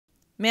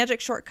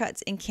Magic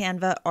shortcuts in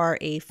Canva are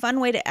a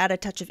fun way to add a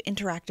touch of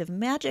interactive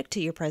magic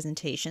to your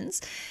presentations.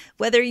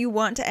 Whether you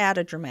want to add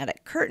a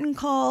dramatic curtain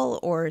call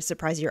or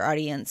surprise your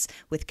audience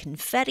with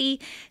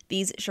confetti,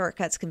 these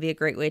shortcuts can be a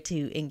great way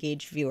to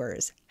engage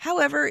viewers.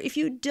 However, if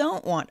you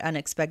don't want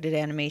unexpected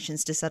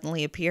animations to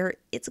suddenly appear,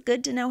 it's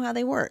good to know how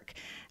they work.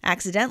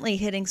 Accidentally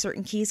hitting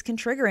certain keys can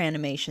trigger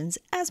animations,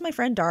 as my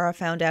friend Dara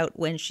found out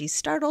when she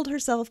startled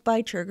herself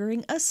by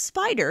triggering a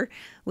spider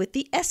with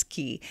the S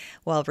key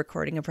while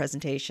recording a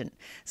presentation.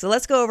 So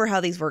let's go over how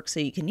these work so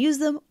you can use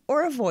them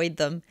or avoid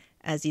them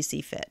as you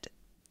see fit.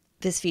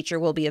 This feature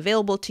will be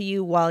available to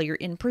you while you're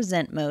in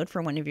present mode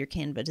for one of your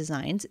Canva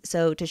designs.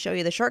 So to show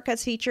you the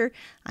shortcuts feature,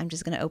 I'm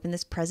just going to open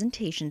this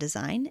presentation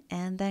design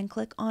and then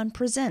click on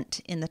present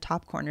in the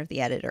top corner of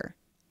the editor.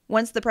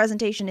 Once the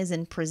presentation is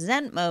in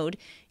present mode,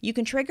 you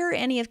can trigger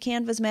any of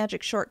Canva's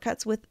magic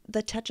shortcuts with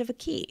the touch of a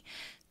key.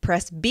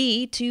 Press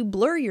B to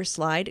blur your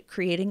slide,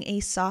 creating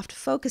a soft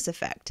focus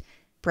effect.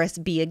 Press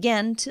B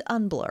again to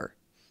unblur.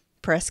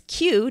 Press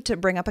Q to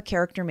bring up a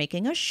character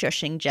making a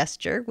shushing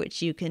gesture,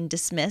 which you can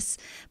dismiss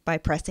by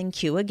pressing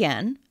Q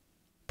again.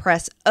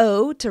 Press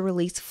O to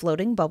release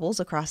floating bubbles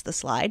across the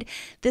slide.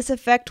 This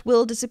effect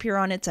will disappear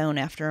on its own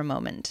after a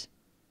moment.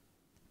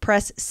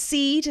 Press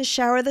C to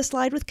shower the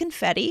slide with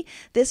confetti.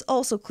 This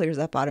also clears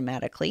up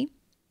automatically.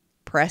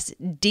 Press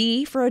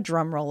D for a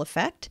drum roll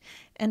effect,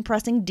 and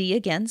pressing D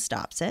again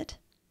stops it.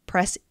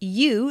 Press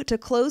U to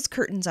close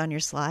curtains on your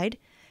slide,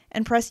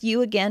 and press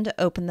U again to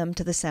open them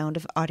to the sound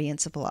of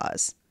audience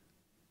applause.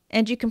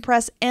 And you can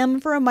press M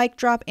for a mic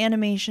drop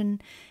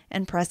animation,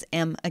 and press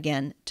M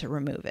again to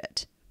remove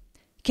it.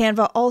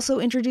 Canva also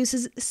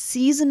introduces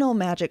seasonal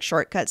magic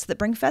shortcuts that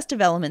bring festive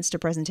elements to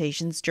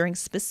presentations during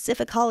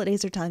specific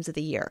holidays or times of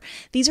the year.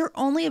 These are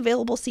only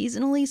available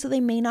seasonally, so they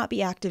may not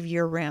be active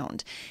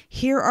year-round.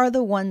 Here are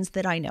the ones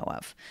that I know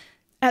of.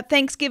 At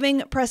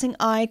Thanksgiving, pressing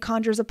I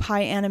conjures a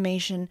pie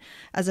animation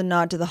as a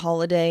nod to the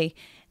holiday,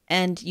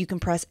 and you can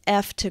press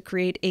F to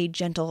create a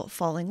gentle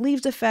falling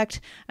leaves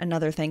effect,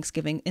 another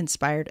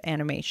Thanksgiving-inspired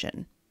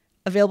animation.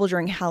 Available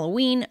during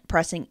Halloween,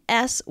 pressing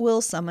S will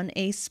summon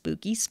a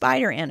spooky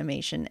spider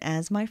animation,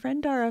 as my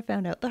friend Dara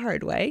found out the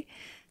hard way.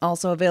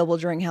 Also available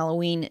during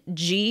Halloween,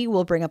 G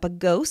will bring up a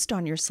ghost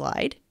on your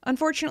slide.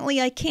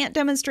 Unfortunately, I can't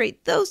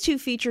demonstrate those two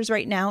features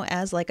right now,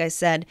 as like I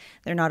said,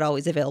 they're not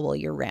always available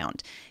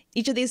year-round.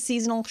 Each of these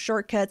seasonal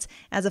shortcuts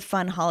adds a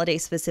fun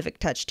holiday-specific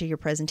touch to your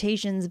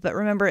presentations, but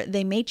remember,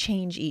 they may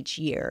change each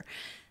year.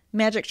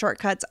 Magic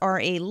shortcuts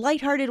are a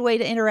lighthearted way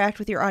to interact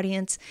with your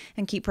audience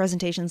and keep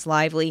presentations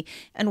lively,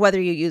 and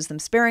whether you use them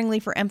sparingly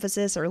for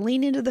emphasis or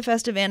lean into the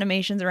festive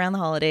animations around the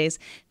holidays,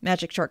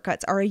 magic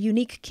shortcuts are a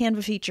unique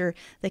Canva feature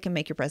that can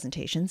make your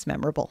presentations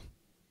memorable.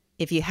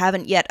 If you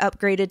haven't yet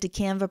upgraded to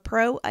Canva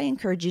Pro, I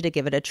encourage you to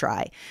give it a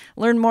try.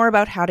 Learn more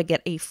about how to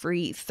get a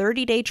free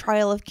 30-day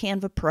trial of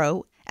Canva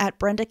Pro at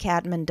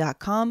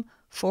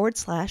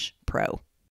brendacadman.com/pro.